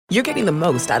You're getting the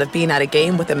most out of being at a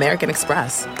game with American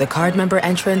Express. The card member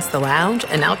entrance, the lounge,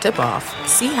 and now tip-off.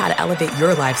 See how to elevate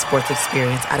your live sports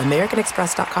experience at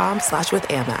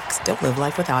americanexpress.com/withAmex. Don't live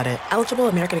life without it. Eligible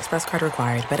American Express card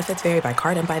required. Benefits vary by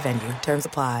card and by venue. Terms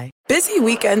apply. Busy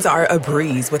weekends are a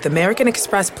breeze with American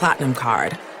Express Platinum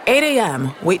Card. 8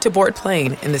 a.m., wait to board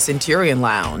plane in the Centurion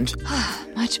Lounge.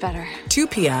 Much better. 2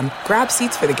 p.m., grab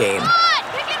seats for the game.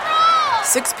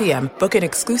 6 p.m., book an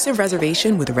exclusive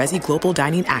reservation with Resi Global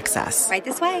Dining Access. Right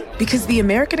this way. Because the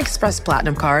American Express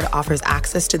Platinum Card offers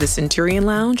access to the Centurion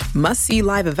Lounge, must-see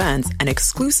live events, and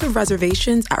exclusive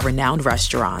reservations at renowned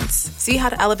restaurants. See how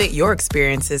to elevate your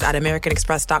experiences at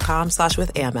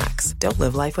americanexpress.com/withAmex. Don't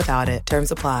live life without it.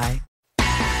 Terms apply.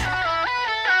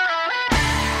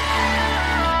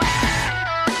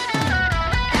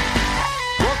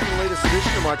 Welcome to the latest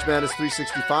edition of March Madness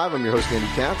 365. I'm your host, Andy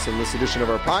Katz. In this edition of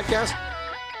our podcast,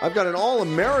 I've got an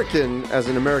All-American as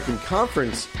an American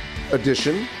Conference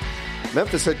edition.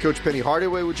 Memphis head coach Penny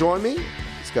Hardaway will join me.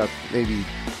 He's got maybe,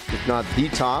 if not the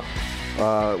top,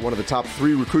 one of the top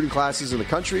 3 recruiting classes in the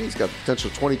country. He's got the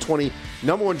potential 2020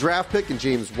 number 1 draft pick in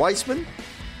James Weissman.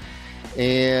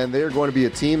 And they're going to be a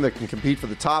team that can compete for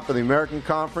the top of the American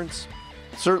Conference.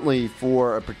 Certainly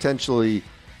for a potentially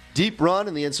deep run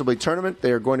in the NCAA tournament.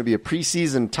 They are going to be a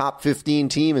preseason top 15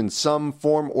 team in some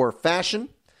form or fashion.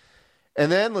 And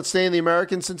then let's stay in the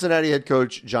American. Cincinnati head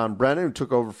coach John Brannen, who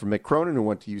took over from Mick Cronin, who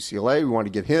went to UCLA. We want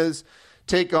to get his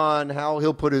take on how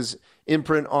he'll put his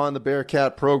imprint on the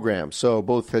Bearcat program. So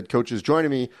both head coaches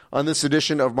joining me on this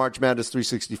edition of March Madness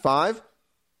 365.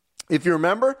 If you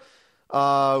remember, it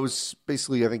was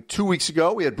basically, I think, 2 weeks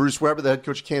ago, we had Bruce Weber, the head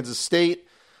coach of Kansas State,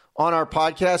 on our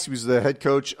podcast. He was the head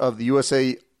coach of the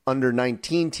USA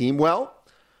Under-19 team. Well,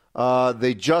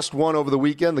 they just won over the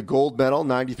weekend the gold medal,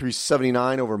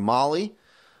 93-79 over Mali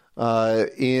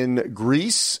in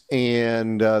Greece.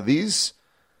 And these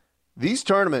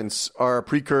tournaments are a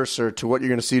precursor to what you're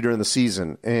going to see during the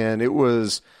season. And it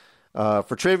was,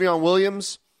 for Travion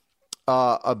Williams,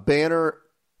 a banner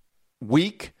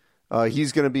week.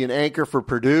 He's going to be an anchor for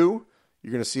Purdue.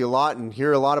 You're going to see a lot and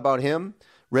hear a lot about him.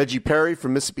 Reggie Perry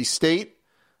from Mississippi State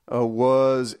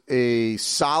was a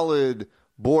solid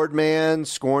board man,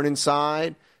 scoring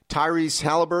inside. Tyrese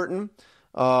Halliburton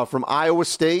from Iowa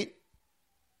State,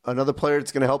 another player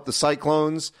that's going to help the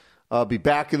Cyclones be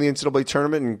back in the NCAA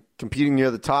tournament and competing near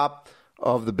the top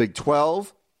of the Big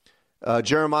 12.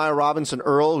 Jeremiah Robinson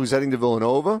Earl, who's heading to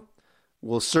Villanova,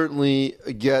 will certainly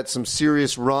get some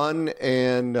serious run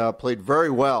and played very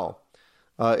well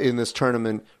in this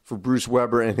tournament for Bruce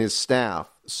Weber and his staff.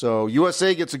 So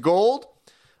USA gets a gold.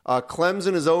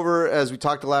 Clemson is over, as we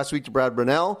talked to last week, to Brad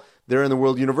Brunell. They're in the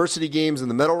World University Games in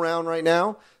the medal round right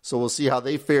now, so we'll see how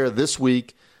they fare this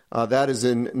week. That is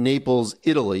in Naples,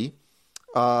 Italy.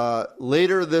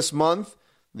 Later this month,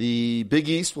 the Big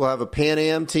East will have a Pan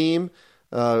Am team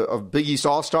of Big East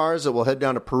All-Stars that will head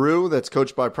down to Peru. That's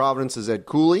coached by Providence's Ed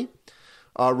Cooley.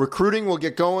 Recruiting will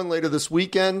get going later this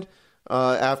weekend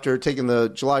after taking the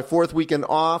July 4th weekend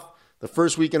off. The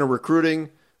first weekend of recruiting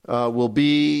will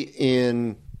be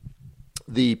in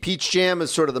the Peach Jam is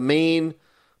sort of the main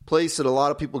place that a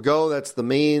lot of people go. That's the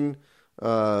main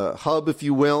hub, if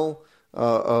you will,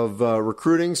 of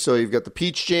recruiting. So you've got the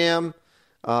Peach Jam.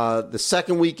 The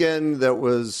second weekend that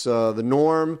was the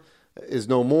norm is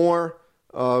no more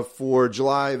for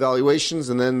July evaluations.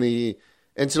 And then the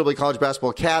NCAA College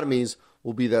Basketball Academies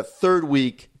will be that third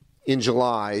week in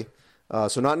July.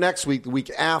 So not next week, the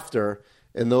week after.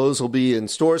 And those will be in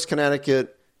Storrs,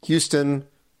 Connecticut, Houston,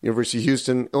 University of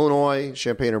Houston, Illinois,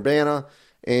 Champaign-Urbana,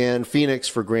 and Phoenix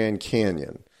for Grand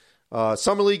Canyon.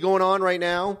 Summer League going on right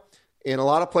now, and a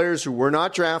lot of players who were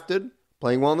not drafted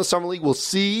playing well in the Summer League. We'll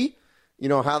see,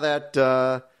 how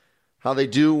they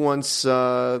do once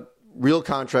real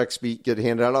contracts get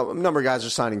handed out. A number of guys are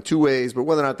signing 2 ways, but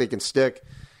whether or not they can stick,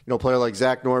 a player like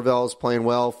Zach Norvell is playing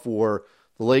well for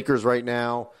the Lakers right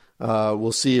now.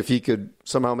 We'll see if he could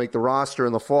somehow make the roster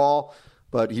in the fall.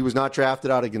 But he was not drafted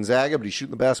out of Gonzaga, but he's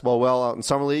shooting the basketball well out in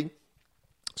Summer League.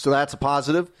 So that's a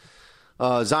positive.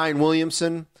 Zion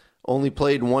Williamson only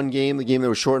played in one game, the game that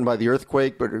was shortened by the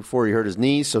earthquake, but before he hurt his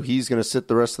knee, so he's going to sit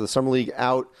the rest of the Summer League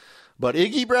out. But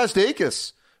Iggy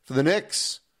Brastakis for the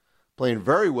Knicks, playing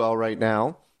very well right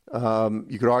now.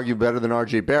 You could argue better than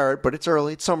R.J. Barrett, but it's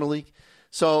early. It's Summer League.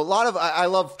 So I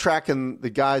love tracking the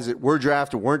guys that were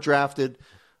drafted, weren't drafted,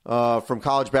 from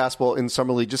college basketball in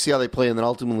Summer League, just see how they play, and then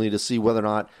ultimately to see whether or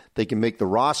not they can make the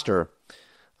roster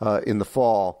in the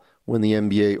fall when the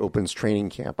NBA opens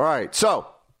training camp. All right, so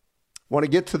want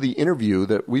to get to the interview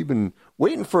that we've been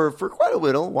waiting for quite a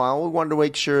little while. We wanted to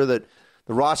make sure that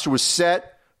the roster was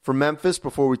set for Memphis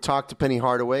before we talked to Penny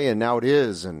Hardaway, and now it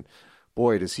is. And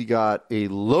boy, does he got a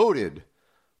loaded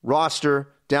roster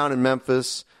down in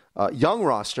Memphis. Young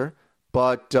roster,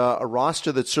 but a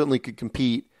roster that certainly could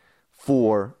compete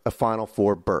for a Final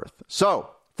Four berth.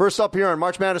 So, first up here on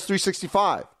March Madness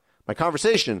 365, my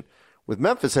conversation with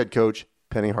Memphis head coach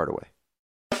Penny Hardaway.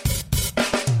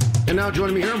 And now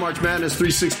joining me here on March Madness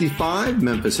 365,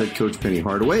 Memphis head coach Penny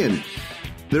Hardaway. And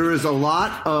there is a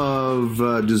lot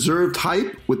of deserved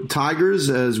hype with the Tigers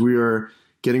as we are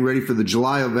getting ready for the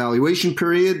July evaluation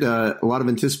period, a lot of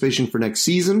anticipation for next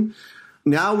season.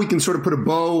 Now we can sort of put a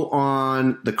bow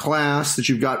on the class that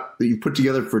you put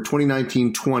together for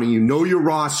 2019-20. You know your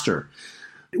roster.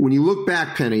 When you look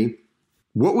back, Penny,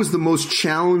 what was the most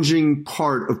challenging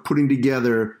part of putting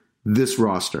together this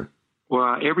roster?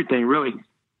 Well, everything, really.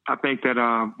 I think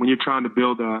that when you're trying to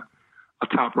build a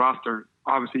top roster,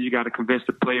 obviously you got to convince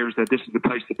the players that this is the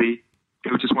place to be.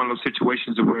 It was just one of those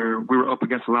situations where we were up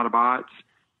against a lot of odds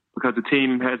because the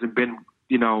team hasn't been,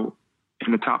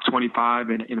 in the top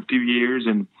 25 in a few years,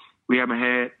 and we haven't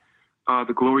had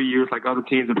the glory years like other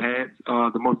teams have had.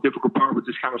 The most difficult part was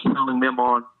just kind of selling them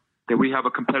on that we have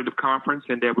a competitive conference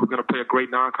and that we're going to play a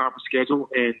great non-conference schedule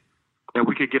and that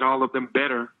we could get all of them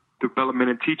better development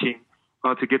and teaching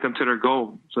to get them to their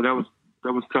goal. So that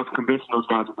was tough convincing those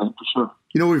guys of that, for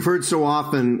sure. We've heard so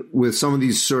often with some of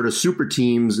these sort of super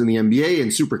teams in the NBA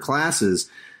and super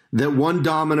classes that one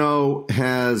domino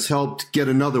has helped get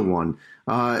another one.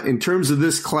 In terms of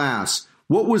this class,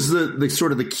 what was the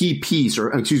sort of the key piece,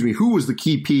 or excuse me, who was the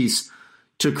key piece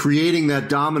to creating that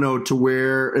domino to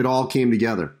where it all came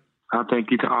together? I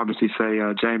think you can obviously say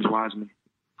James Wiseman,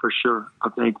 for sure. I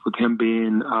think with him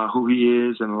being who he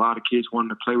is and a lot of kids wanting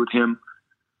to play with him,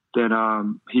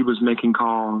 that he was making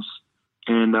calls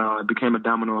and it became a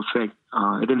domino effect.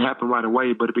 It didn't happen right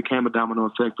away, but it became a domino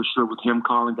effect for sure with him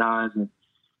calling guys and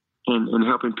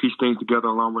helping piece things together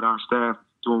along with our staff,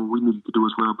 doing what we needed to do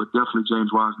as well, but definitely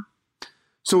James Wiseman.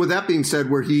 So with that being said,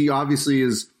 where he obviously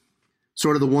is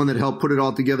sort of the one that helped put it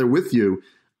all together with you,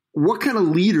 what kind of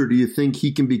leader do you think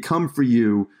he can become for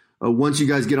you once you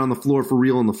guys get on the floor for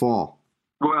real in the fall?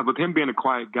 Well, with him being a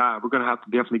quiet guy, we're going to have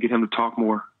to definitely get him to talk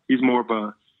more. He's more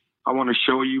of I want to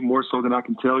show you more so than I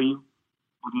can tell you.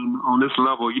 But on this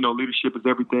level, leadership is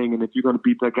everything, and if you're going to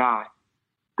beat that guy,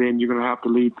 then you're going to have to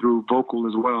lead through vocal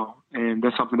as well. And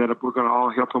that's something that we're going to all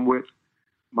help him with.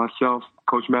 Myself,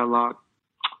 Coach Matlock,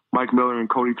 Mike Miller, and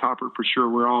Cody Topper, for sure,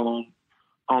 we're all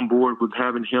on board with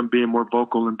having him being more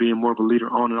vocal and being more of a leader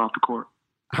on and off the court.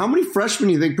 How many freshmen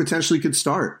do you think potentially could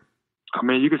start? I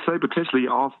mean, you could say potentially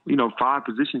all, 5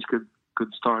 positions could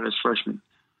start as freshmen.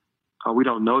 We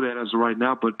don't know that as of right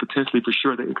now, but potentially for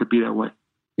sure that it could be that way.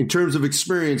 In terms of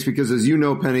experience, because as you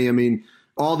know, Penny, I mean,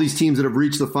 all these teams that have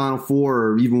reached the Final Four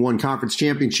or even won conference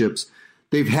championships,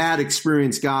 they've had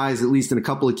experienced guys, at least in a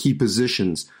couple of key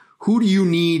positions. Who do you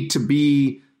need to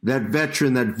be that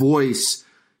veteran, that voice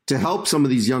to help some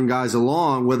of these young guys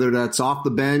along, whether that's off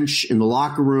the bench, in the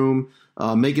locker room,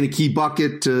 making a key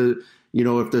bucket to,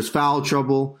 if there's foul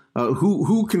trouble?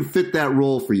 Who can fit that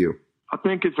role for you? I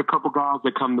think it's a couple guys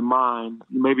that come to mind.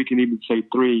 Maybe you can even say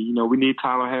 3. We need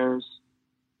Tyler Harris.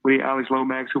 We need Alex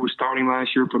Lomax, who was starting last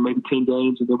year for maybe 10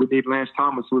 games. And then we need Lance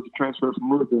Thomas, who was a transfer from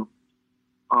Louisville.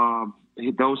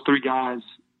 Those 3 guys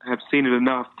have seen it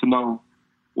enough to know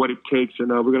what it takes. And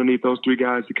we're going to need those 3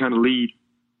 guys to kind of lead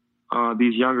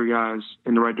these younger guys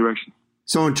in the right direction.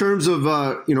 So in terms of,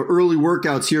 early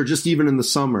workouts here, just even in the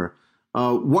summer,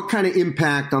 what kind of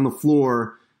impact on the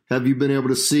floor have you been able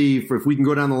to see if we can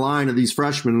go down the line of these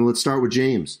freshmen? And let's start with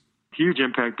James. Huge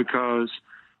impact because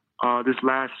this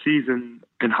last season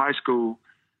in high school,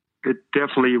 it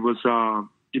definitely was,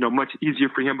 much easier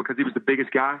for him because he was the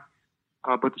biggest guy.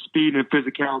 But the speed and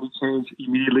physicality changed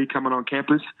immediately coming on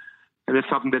campus. And it's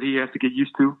something that he has to get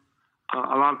used to.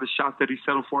 A lot of the shots that he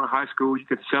settled for in high school, you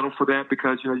could settle for that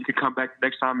because, you could come back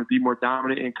next time and be more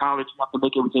dominant. In college, you have to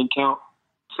make everything count.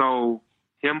 So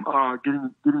him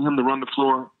getting him to run the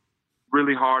floor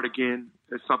really hard again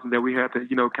is something that we have to,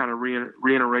 kind of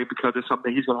reiterate because it's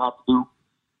something he's going to have to do.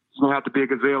 He's going to have to be a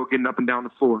gazelle getting up and down the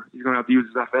floor. He's going to have to use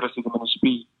his athleticism and his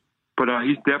speed. But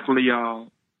he's definitely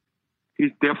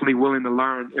willing to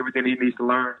learn everything he needs to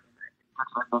learn.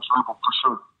 For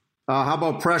sure. How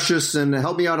about Precious? And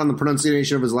help me out on the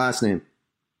pronunciation of his last name.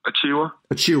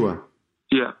 Achiuwa.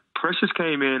 Yeah. Precious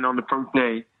came in on the first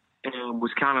day and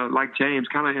was kind of like James,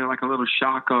 kind of in like a little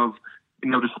shock of,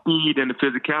 the speed and the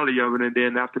physicality of it. And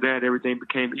then after that, everything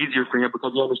became easier for him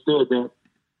because he understood that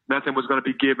nothing was going to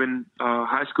be given.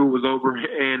 High school was over,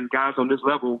 and guys on this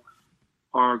level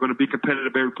are going to be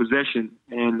competitive every possession.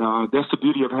 And that's the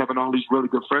beauty of having all these really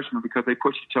good freshmen because they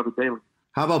push each other daily.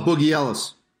 How about Boogie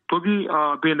Ellis?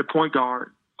 Boogie, being the point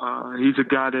guard, he's a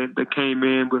guy that came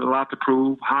in with a lot to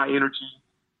prove, high energy.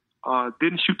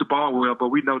 Didn't shoot the ball well, but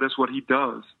we know that's what he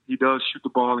does. He does shoot the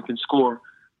ball and can score.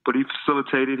 But he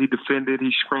facilitated, he defended,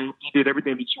 he screamed, he did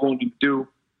everything that you wanted him to do.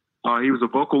 He was a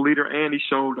vocal leader, and he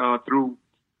showed through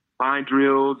line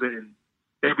drills and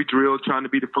every drill trying to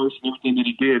be the first in everything that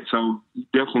he did. So he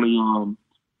definitely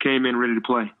came in ready to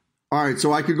play. All right,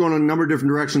 so I could go in a number of different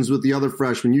directions with the other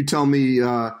freshmen. You tell me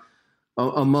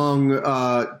among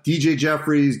DJ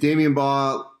Jeffries, Damian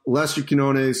Baugh, Lester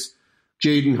Quinones,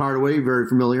 Jaden Hardaway, very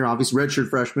familiar, obviously redshirt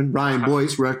freshman, Ryan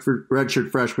Boyce,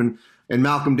 redshirt freshman, and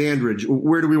Malcolm Dandridge.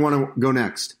 Where do we want to go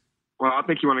next? Well, I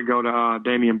think you want to go to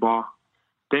Damian Baugh.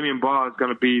 Damian Baugh is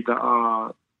going to be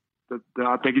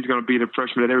I think he's going to be the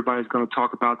freshman that everybody's going to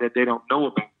talk about that they don't know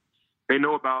about. They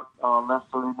know about Lester,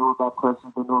 they know about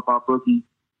Preston, they know about Boogie,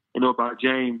 they know about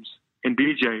James and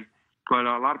DJ. But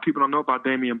a lot of people don't know about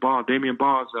Damian Baugh. Damian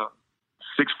Baugh is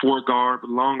a 6'4" guard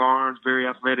with long arms, very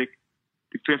athletic,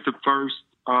 defensive first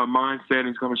mindset, and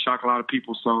he's going to shock a lot of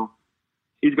people. So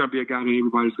he's going to be a guy that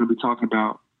everybody's going to be talking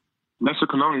about. Lester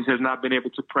Quinones has not been able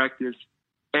to practice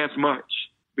as much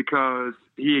because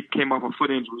he came off a foot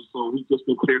injury, so he's just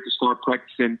been cleared to start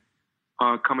practicing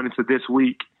coming into this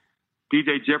week.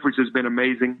 DJ Jeffries has been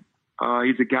amazing.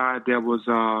 He's a guy that was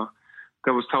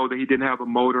told that he didn't have a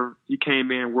motor. He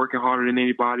came in working harder than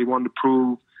anybody, wanted to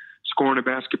prove, scoring the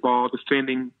basketball,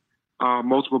 defending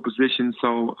multiple positions.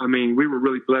 So, I mean, we were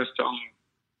really blessed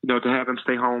to have him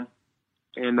stay home.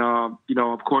 And,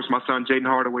 of course, my son Jaden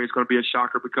Hardaway is going to be a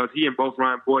shocker because he and both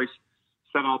Ryan Boyce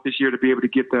set out this year to be able to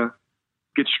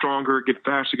get stronger, get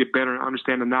faster, get better, and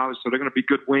understand the knowledge. So they're going to be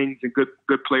good wings and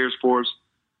good players for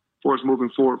us moving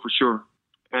forward for sure.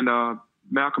 And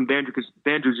Malcolm Dandridge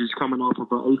is coming off of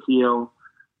an ACL,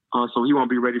 so he won't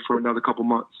be ready for another couple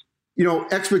months.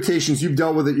 Expectations, you've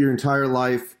dealt with it your entire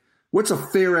life. What's a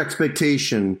fair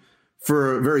expectation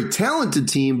for a very talented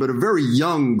team, but a very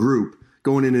young group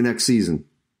going into next season?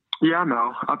 Yeah, I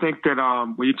know. I think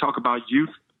that when you talk about youth,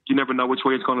 you never know which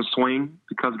way it's going to swing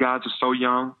because guys are so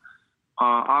young.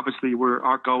 Obviously,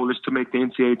 our goal is to make the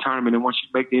NCAA tournament, and once you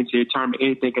make the NCAA tournament,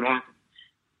 anything can happen.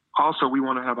 Also, we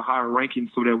want to have a higher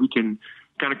ranking so that we can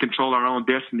kind of control our own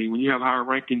destiny. When you have higher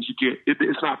rankings,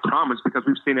 it's not promised because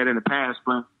we've seen that in the past,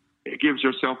 but it gives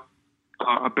yourself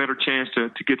a better chance to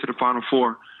get to the Final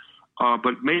Four.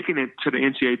 But making it to the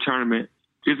NCAA tournament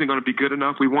isn't going to be good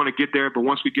enough. We want to get there, but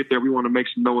once we get there, we want to make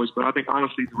some noise. But I think,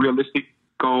 honestly, the realistic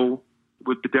goal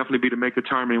would definitely be to make the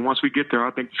tournament. And once we get there,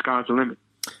 I think the sky's the limit.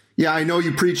 Yeah, I know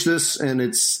you preach this, and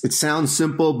it sounds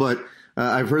simple, but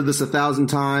I've heard this 1,000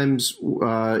 times.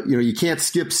 You can't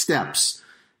skip steps.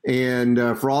 And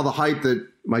for all the hype that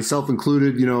myself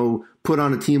included, put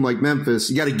on a team like Memphis,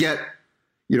 you got to get,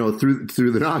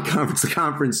 through the non-conference, the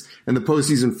conference, and the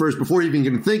postseason first before you even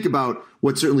can think about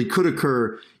what certainly could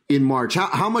occur in March.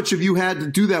 How much have you had to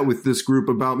do that with this group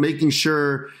about making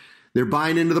sure they're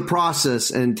buying into the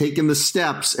process and taking the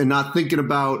steps and not thinking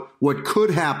about what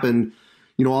could happen,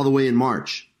 all the way in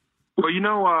March? Well,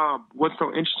 what's so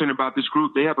interesting about this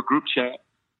group, they have a group chat,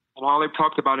 and all they've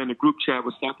talked about in the group chat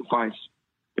was sacrifice.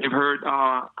 They've heard,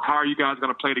 how are you guys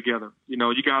going to play together? You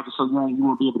guys are so young, you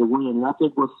won't be able to win. And I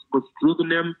think what's driven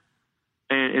them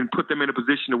and put them in a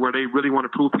position to where they really want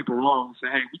to prove people wrong and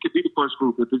say, hey, we could be the first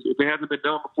group. If it hasn't been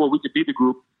done before, we could be the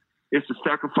group. It's to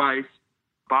sacrifice,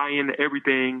 buy into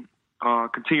everything,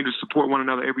 continue to support one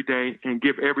another every day, and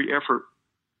give every effort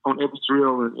on every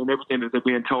drill and everything that they're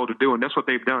being told to do. And that's what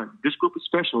they've done. This group is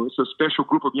special. It's a special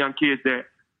group of young kids that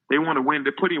they want to win.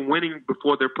 They're putting winning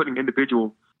before they're putting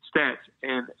individual stats.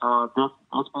 And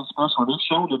that's been special. They've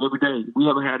shown it every day. We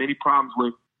haven't had any problems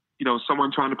with,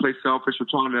 someone trying to play selfish or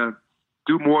trying to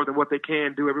do more than what they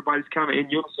can do. Everybody's kind of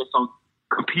in unison, so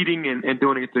competing and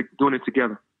doing it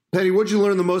together. Penny, what did you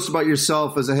learn the most about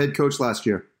yourself as a head coach last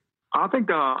year? I think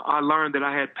I learned that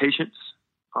I had patience.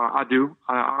 I do.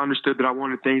 I understood that I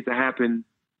wanted things to happen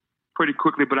pretty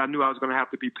quickly, but I knew I was going to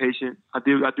have to be patient. I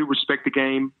do respect the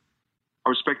game. I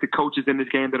respect the coaches in this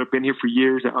game that have been here for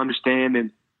years and understand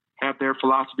and have their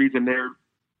philosophies and their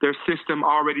system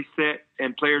already set,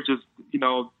 and players just,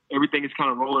 everything is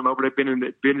kind of rolling over. They've been in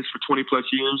the business for 20 plus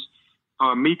years.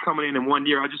 Me coming in 1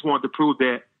 year, I just wanted to prove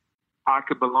that I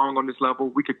could belong on this level.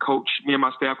 We could coach. Me and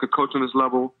my staff could coach on this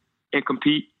level and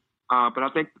compete. But I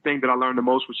think the thing that I learned the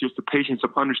most was just the patience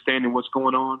of understanding what's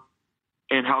going on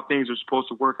and how things are supposed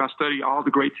to work. I studied all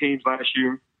the great teams last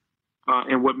year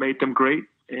and what made them great,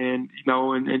 and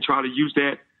try to use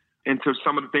that into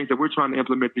some of the things that we're trying to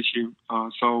implement this year.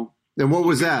 And what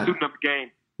was that? Shooting up the game.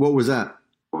 What was that?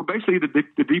 Well, basically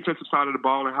the defensive side of the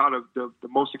ball and how the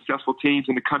most successful teams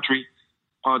in the country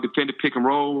defended pick and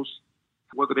rolls,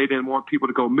 whether they didn't want people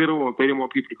to go middle or if they didn't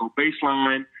want people to go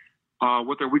baseline,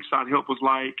 what their weak side help was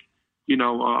like,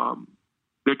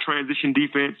 their transition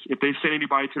defense, if they sent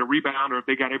anybody to the rebound or if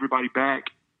they got everybody back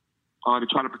to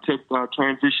try to protect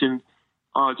transition,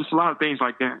 just a lot of things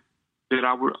like that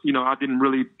I didn't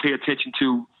really pay attention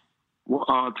to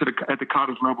at the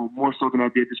college level more so than I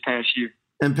did this past year.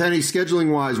 And Penny,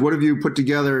 scheduling wise, what have you put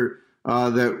together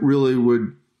that really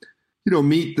would,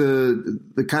 meet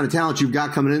the kind of talent you've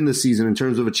got coming in this season in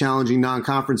terms of a challenging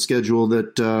non-conference schedule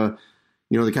that, the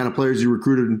kind of players you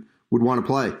recruited would want to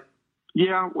play?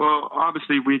 Yeah, well,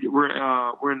 obviously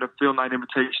we're in the Field Night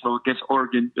Invitational against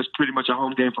Oregon. It's pretty much a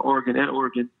home game for Oregon and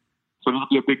Oregon. So that'll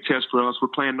be a big test for us. We're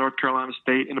playing North Carolina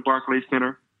State in the Barclays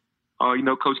Center.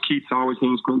 Coach Keats always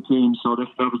has great teams, so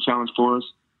that's another challenge for us.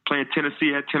 Playing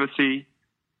Tennessee at Tennessee.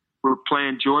 We're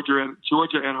playing Georgia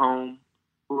at home.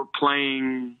 We're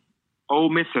playing Ole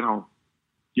Miss at home.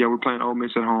 Yeah, we're playing Ole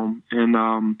Miss at home.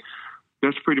 And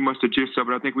that's pretty much the gist of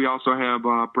it. I think we also have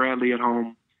Bradley at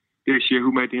home this year,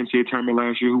 who made the NCAA tournament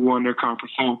last year, who won their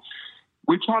conference. So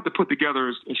we tried to put together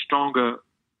as strong a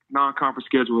non-conference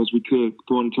schedule as we could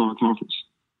going into our conference.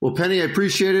 Well, Penny, I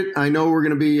appreciate it. I know we're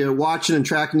going to be watching and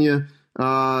tracking you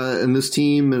and this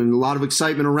team, and a lot of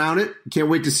excitement around it. Can't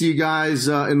wait to see you guys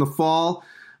in the fall.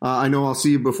 I know I'll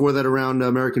see you before that around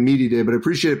American Media Day, but I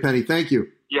appreciate it, Penny. Thank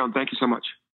you. Yeah, thank you so much.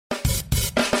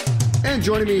 And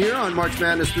joining me here on March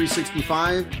Madness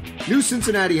 365, new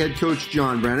Cincinnati head coach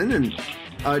John Brannen.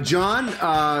 And John,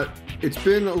 it's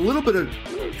been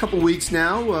a couple weeks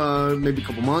now, maybe a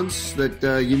couple months,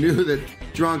 that you knew that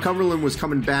Jerron Cumberland was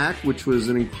coming back, which was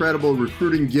an incredible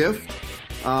recruiting gift,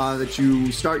 that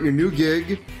you start your new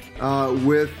gig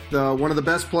with one of the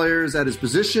best players at his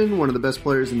position, one of the best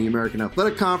players in the American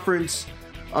Athletic Conference.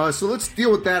 So let's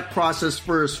deal with that process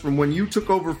first. From when you took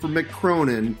over for Mick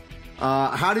Cronin,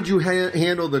 how did you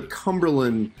handle the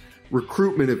Cumberland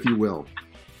recruitment, if you will?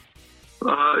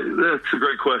 That's a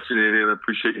great question, Andy, and I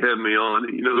appreciate you having me on.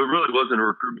 There really wasn't a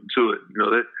recruitment to it.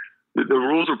 The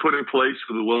rules were put in place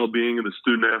for the well-being of the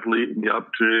student athlete and the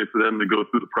opportunity for them to go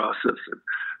through the process. And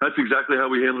that's exactly how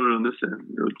we handled it on this end.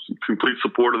 Complete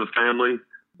support of the family,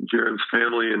 Jaron's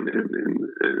family, and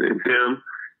him.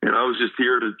 And I was just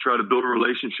here to try to build a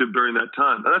relationship during that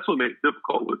time. And that's what made it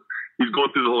difficult. He's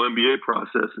going through the whole NBA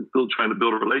process and still trying to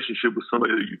build a relationship with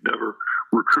somebody that you've never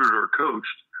recruited or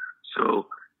coached. So,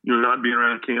 not being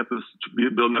around campus,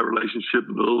 building that relationship,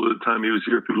 a little bit of time he was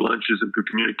here through lunches and through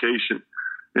communication.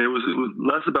 And it was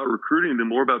less about recruiting and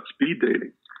more about speed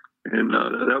dating. And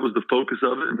that was the focus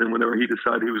of it. And then whenever he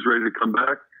decided he was ready to come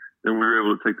back, then we were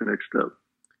able to take the next step.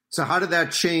 So how did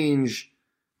that change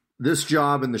this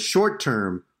job in the short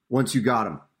term once you got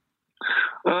him?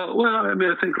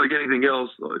 I think like anything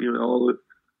else, all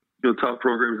the top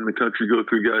programs in the country go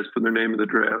through guys putting their name in the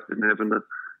draft and having to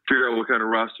figure out what kind of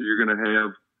roster you're going to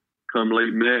have come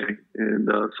late May. And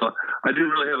so I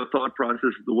didn't really have a thought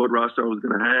process as to what roster I was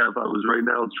going to have. I was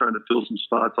trying to fill some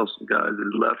spots off some guys that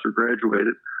had left or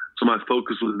graduated. So my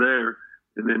focus was there.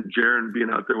 And then Jaron being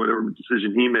out there, whatever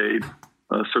decision he made,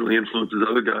 certainly influences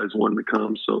other guys wanting to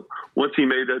come. So once he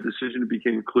made that decision, it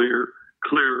became clearer,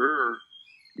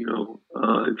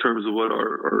 in terms of what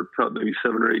our top maybe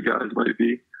 7 or 8 guys might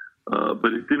be.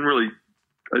 But I didn't really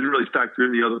factor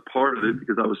in the other part of it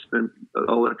because I was spent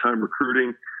all that time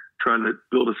recruiting, trying to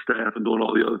build a staff and doing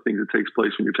all the other things that takes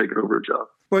place when you're taking over a job.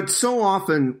 But so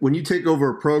often when you take over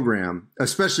a program,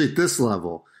 especially at this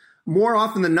level, more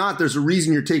often than not, there's a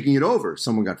reason you're taking it over.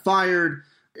 Someone got fired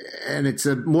and it's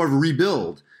more of a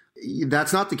rebuild.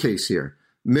 That's not the case here.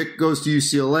 Mick goes to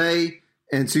UCLA.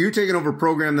 And so you're taking over a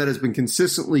program that has been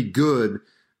consistently good,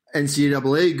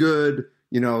 NCAA good,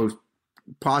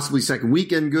 possibly second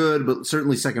weekend good, but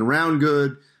certainly second round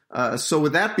good. So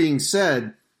with that being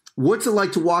said, what's it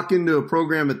like to walk into a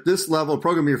program at this level, a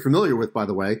program you're familiar with, by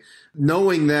the way,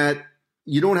 knowing that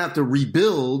you don't have to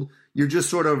rebuild, you're just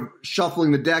sort of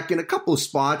shuffling the deck in a couple of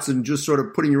spots and just sort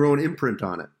of putting your own imprint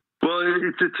on it? Well,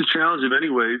 it's a challenge in many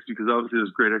ways because obviously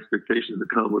there's great expectations that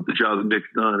come with the job that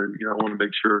Mick's done. And, I want to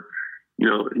make sure, he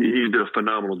did a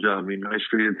phenomenal job. I mean, 9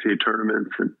 straight NCAA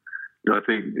tournaments. And, I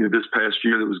think this past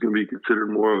year that was going to be considered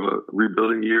more of a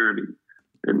rebuilding year and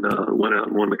went out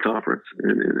and won the conference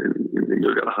and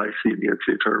got a high seed in the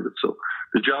NCAA tournament. So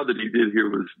the job that he did here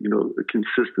was, the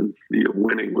consistency of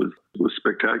winning was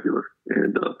spectacular.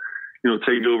 And,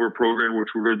 taking over a program, which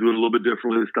we're going to do it a little bit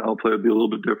differently, the style play will be a little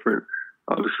bit different.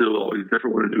 Obviously, it'll always be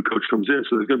different when a new coach comes in.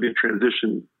 So there's going to be a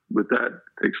transition with that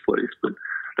takes place. But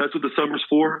that's what the summer's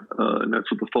for, and that's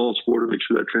what the fall's for, to make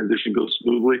sure that transition goes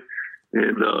smoothly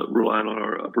and relying on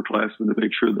our upperclassmen to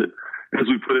make sure that, as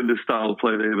we put in this style of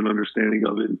play, they have an understanding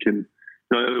of it and can.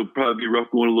 It'll probably be rough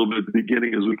going a little bit at the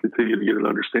beginning as we continue to get an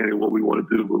understanding of what we want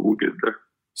to do, but we'll get there.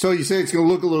 So you say it's going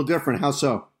to look a little different. How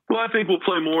so? Well, I think we'll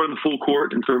play more in the full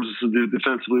court in terms of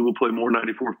defensively. We'll play more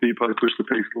 94 feet, probably push the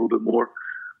pace a little bit more.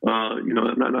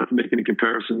 Not to make any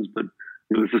comparisons, but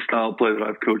it's a style of play that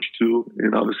I've coached to,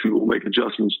 and obviously we'll make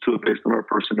adjustments to it based on our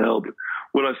personnel. But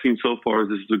what I've seen so far is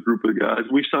this is a group of guys.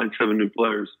 We've signed 7 new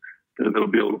players that'll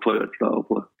be able to play that style of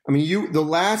play. I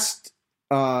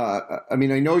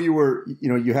mean, I know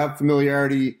you have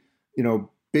familiarity,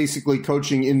 basically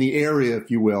coaching in the area, if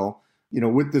you will,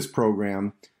 with this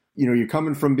program. You're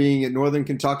coming from being at Northern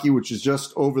Kentucky, which is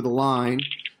just over the line.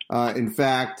 In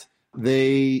fact,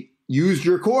 they used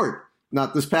your court,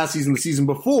 not this past season, the season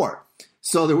before.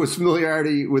 So there was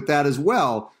familiarity with that as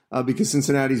well, because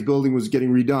Cincinnati's building was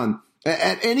getting redone.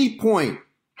 At any point,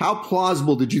 how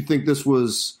plausible did you think this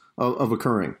was of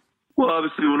occurring? Well,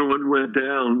 obviously, when it went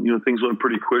down, things went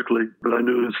pretty quickly. But I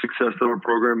knew the success of our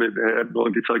program it had.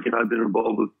 Northern Kentucky and I've been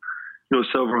involved with,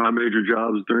 several high major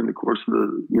jobs during the course of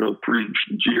the, 3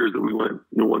 years that we won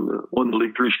the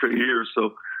league 3 straight years.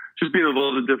 So just being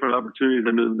involved in different opportunities,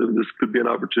 I knew that this could be an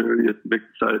opportunity if Mick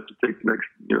decided to take the next,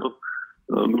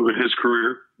 move in his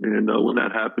career. And when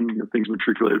that happened, things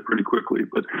matriculated pretty quickly.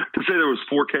 But to say there was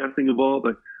forecasting involved,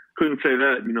 I couldn't say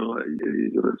that.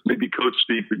 It's maybe coach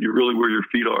speak, but you're really where your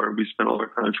feet are. And we spent all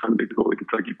our time trying to make the Northern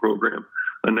Kentucky program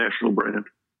a national brand.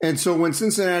 And so when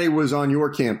Cincinnati was on your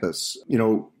campus,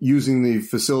 using the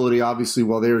facility, obviously,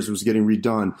 while theirs was getting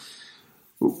redone,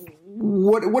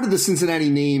 what did the Cincinnati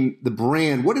name, the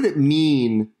brand, what did it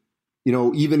mean,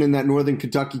 even in that Northern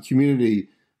Kentucky community,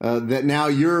 that now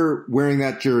you're wearing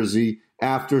that jersey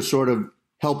after sort of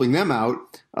helping them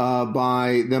out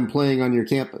by them playing on your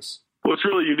campus? Well, it's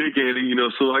really unique, Andy.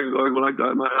 So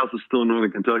my house is still in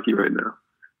Northern Kentucky right now.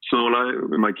 So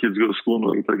when my kids go to school in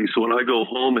Northern Kentucky, so when I go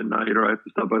home at night or I have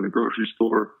to stop by the grocery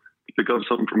store to pick up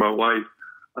something for my wife,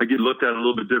 I get looked at a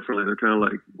little bit differently. They're kind of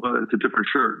like, well, it's a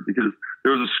different shirt, because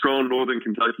there was a strong Northern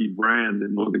Kentucky brand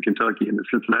in Northern Kentucky, and the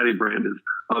Cincinnati brand is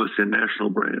obviously a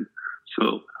national brand.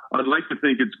 So I'd like to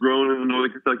think it's grown in the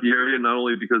Northern Kentucky area, not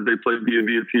only because they play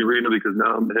B&V Arena, because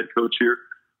now I'm the head coach here.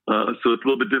 So it's a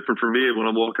little bit different for me when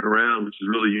I'm walking around, which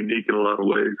is really unique in a lot of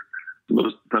ways.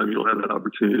 Most of the time you don't have that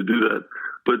opportunity to do that.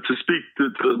 But to speak to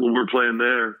when we're playing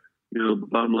there, the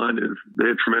bottom line is they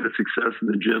had tremendous success in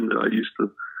the gym that I used to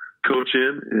coach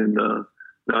in, and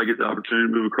now I get the opportunity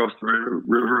to move across the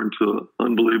river into an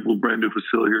unbelievable brand new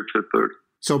facility here at Fifth Third.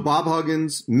 So Bob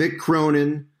Huggins, Mick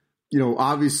Cronin,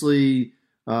 obviously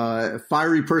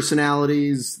fiery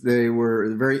personalities. They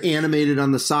were very animated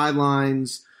on the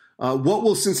sidelines. What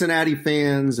will Cincinnati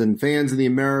fans and fans of the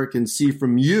American see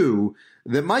from you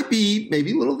that might be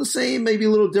maybe a little the same, maybe a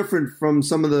little different from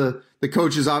some of the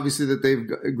coaches, obviously, that they've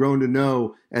grown to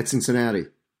know at Cincinnati?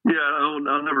 Yeah,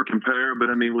 I'll never compare, but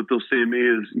I mean, what they'll see in me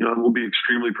is, we'll be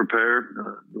extremely prepared.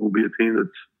 We'll be a team that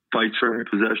fights for every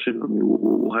possession. I mean,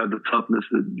 we'll have the toughness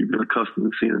that you've been accustomed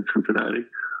to seeing in Cincinnati.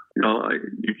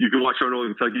 You can watch our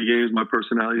Northern Kentucky games. My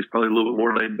personality is probably a little bit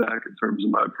more laid back in terms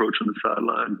of my approach on the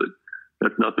sideline, but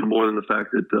that's nothing more than the fact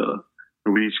that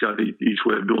we each got each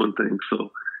way of doing things.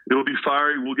 So it'll be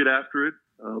fiery. We'll get after it,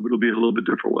 but it'll be in a little bit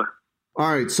different way. All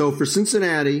right. So for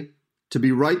Cincinnati to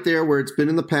be right there where it's been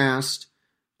in the past,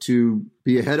 to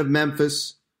be ahead of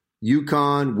Memphis,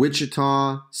 UConn,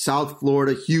 Wichita, South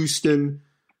Florida, Houston,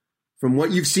 from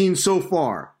what you've seen so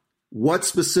far, what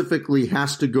specifically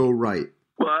has to go right?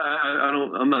 Well,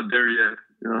 I'm not there yet.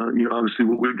 Obviously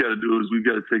what we've got to do is we've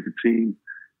got to take a team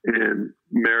and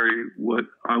marry what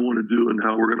I want to do and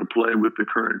how we're going to play with the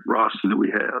current roster that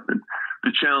we have. And the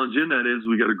challenge in that is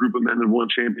we got a group of men that won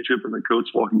championship, and the coach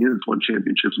walking in has won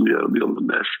championships, and we got to be able to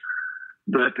mesh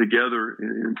that together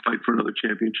and fight for another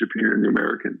championship here in the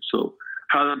American. So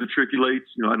how that matriculates,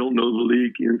 I don't know the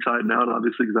league inside and out,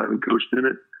 obviously, because I haven't coached in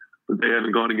it, but they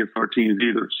haven't gone against our teams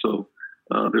either. So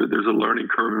there's a learning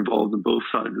curve involved in both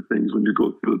sides of things when you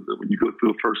go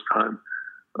through a first time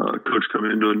coach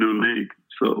coming into a new league.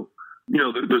 So,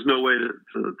 there's no way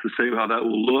to say how that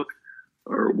will look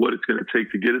or what it's going to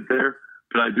take to get it there.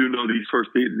 But I do know these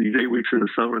 8 weeks in the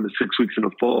summer and the 6 weeks in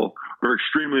the fall are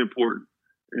extremely important.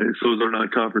 And so is our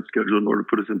non-conference schedule in order to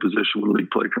put us in position when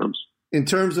league play comes. In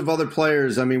terms of other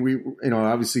players, I mean,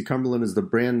 obviously Cumberland is the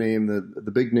brand name,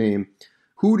 the big name.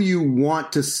 Who do you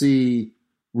want to see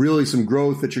really some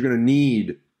growth that you're going to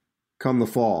need come the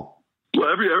fall? Well,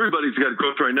 everybody's got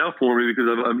growth right now for me because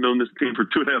I've known this team for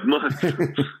 2.5 months.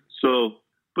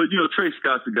 But Trey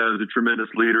Scott's a guy who's a tremendous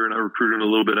leader, and I recruited him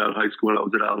a little bit out of high school when I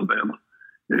was at Alabama.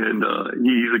 And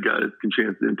he's a guy that can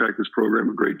chance to impact this program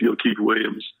a great deal. Keith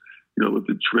Williams with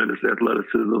the tremendous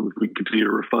athleticism, if we continue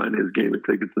to refine his game and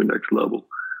take it to the next level.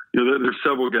 There's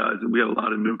several guys, and we have a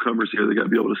lot of newcomers here that got to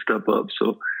be able to step up.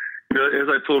 So, as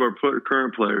I told our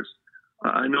current players,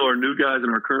 I know our new guys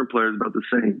and our current players about the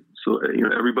same. So,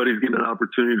 everybody's getting an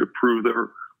opportunity to prove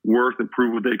their worth and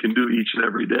prove what they can do each and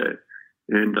every day.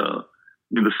 And,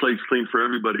 the slate's clean for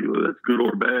everybody, whether that's good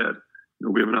or bad.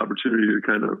 We have an opportunity to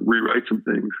kind of rewrite some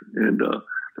things, and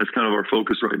that's kind of our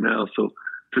focus right now. So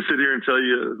to sit here and tell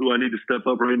you who I need to step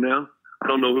up right now, I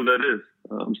don't know who that is.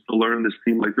 I'm still learning this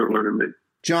team like they're learning me.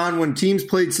 John, when teams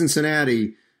played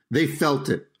Cincinnati, they felt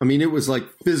it. I mean, it was like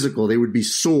physical. They would be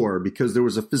sore because there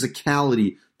was a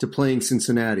physicality to playing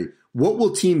Cincinnati. What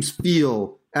will teams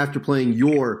feel after playing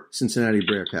your Cincinnati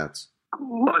Bearcats?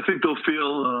 Well, I think they'll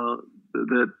feel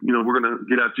that, we're going to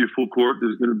get after you full court.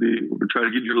 We're going to try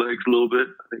to get your legs a little bit.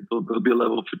 I think there'll be a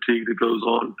level of fatigue that goes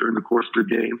on during the course of the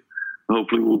game.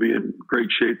 Hopefully we'll be in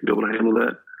great shape to be able to handle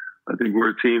that. I think we're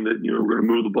a team that, we're going to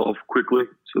move the ball quickly,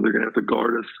 so they're going to have to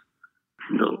guard us,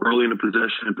 early in the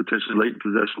possession and potentially late in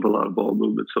possession with a lot of ball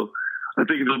movement. So I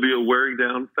think there'll be a wearing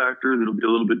down factor that'll be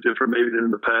a little bit different maybe than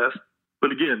in the past.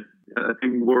 But again, I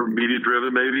think more media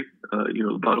driven maybe.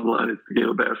 The bottom line is the game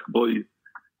of basketball.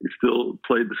 It's still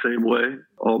played the same way,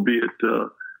 albeit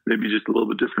maybe just a little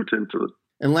bit different into it.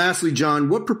 And lastly, John,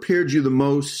 what prepared you the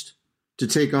most to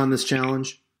take on this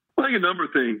challenge? I think a number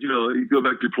of things. You go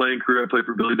back to your playing career. I played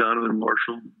for Billy Donovan and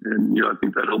Marshall, and I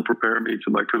think that helped prepare me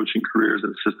to my coaching career as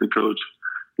an assistant coach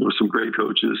with some great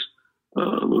coaches.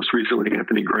 Most recently,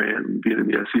 Anthony Grant, being in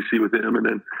the SEC with him,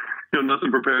 and then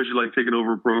nothing prepares you like taking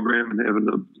over a program and having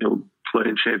to play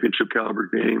in championship caliber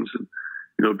games, and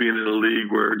being in a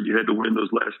league where you had to win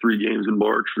those last 3 games in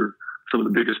March are some of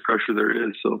the biggest pressure there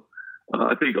is. So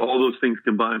I think all those things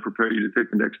combined prepare you to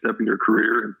take the next step in your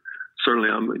career. And certainly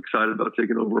I'm excited about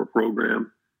taking over a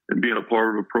program and being a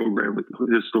part of a program with the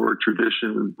historic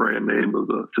tradition and brand name of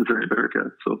the Cincinnati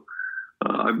Bearcats. So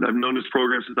I've known this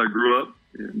program since I grew up,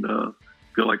 and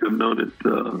feel like I've known it,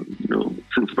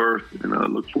 since birth, and I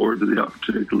look forward to the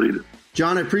opportunity to lead it.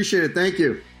 John, I appreciate it. Thank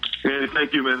you. Hey,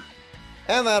 thank you, man.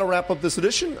 And that'll wrap up this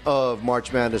edition of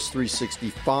March Madness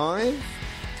 365.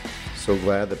 So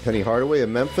glad that Penny Hardaway of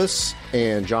Memphis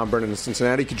and John Brannen of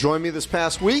Cincinnati could join me this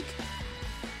past week.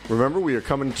 Remember, we are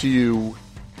coming to you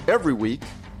every week,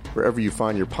 wherever you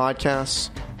find your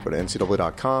podcasts. Go to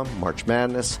ncaa.com, March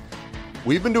Madness.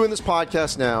 We've been doing this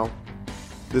podcast now.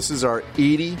 This is our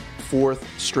 84th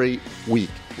straight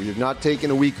week. We have not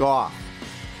taken a week off.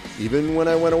 Even when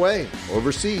I went away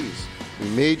overseas, we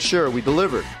made sure we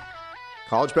delivered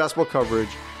college basketball coverage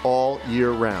all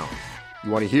year round.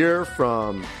 You want to hear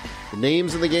from the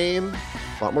names in the game,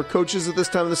 a lot more coaches at this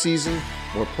time of the season,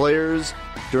 more players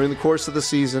during the course of the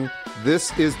season.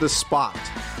 This is the spot.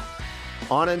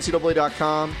 On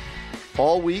ncaa.com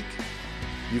all week,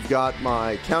 you've got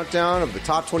my countdown of the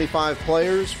top 25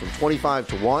 players from 25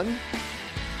 to 1.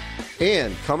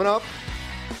 And coming up,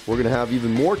 we're going to have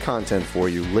even more content for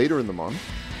you later in the month.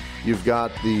 You've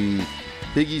got the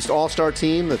Big East All-Star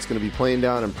team that's going to be playing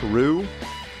down in Peru,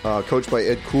 coached by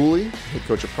Ed Cooley, head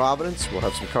coach of Providence. We'll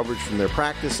have some coverage from their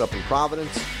practice up in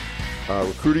Providence.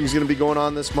 Recruiting is going to be going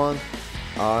on this month.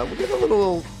 We'll get a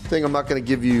little thing I'm not going to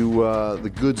give you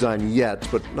the goods on yet,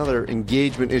 but another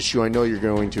engagement issue I know you're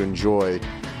going to enjoy,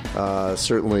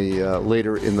 certainly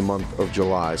later in the month of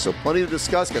July. So plenty to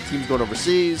discuss. Got teams going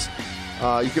overseas.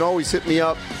 You can always hit me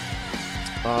up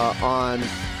on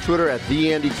Twitter at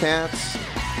 @TheAndyKatz.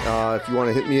 If you want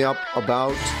to hit me up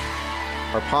about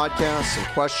our podcast, some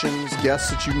questions,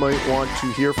 guests that you might want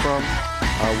to hear from,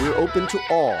 we're open to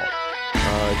all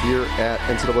here at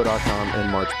ncaa.com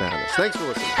and March Madness. Thanks for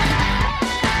listening.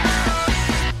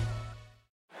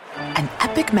 An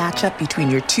epic matchup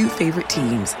between your 2 favorite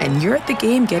teams, and you're at the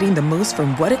game getting the most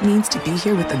from what it means to be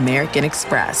here with American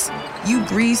Express. You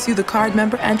breeze through the card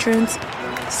member entrance,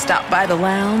 stop by the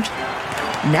lounge.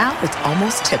 Now it's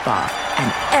almost tip-off,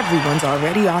 and everyone's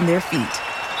already on their feet.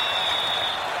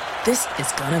 This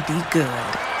is gonna be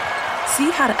good.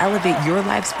 See how to elevate your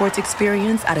live sports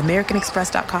experience at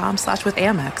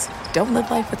americanexpress.com/withAmex. Don't live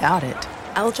life without it.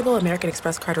 Eligible American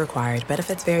Express card required.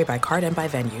 Benefits vary by card and by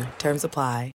venue. Terms apply.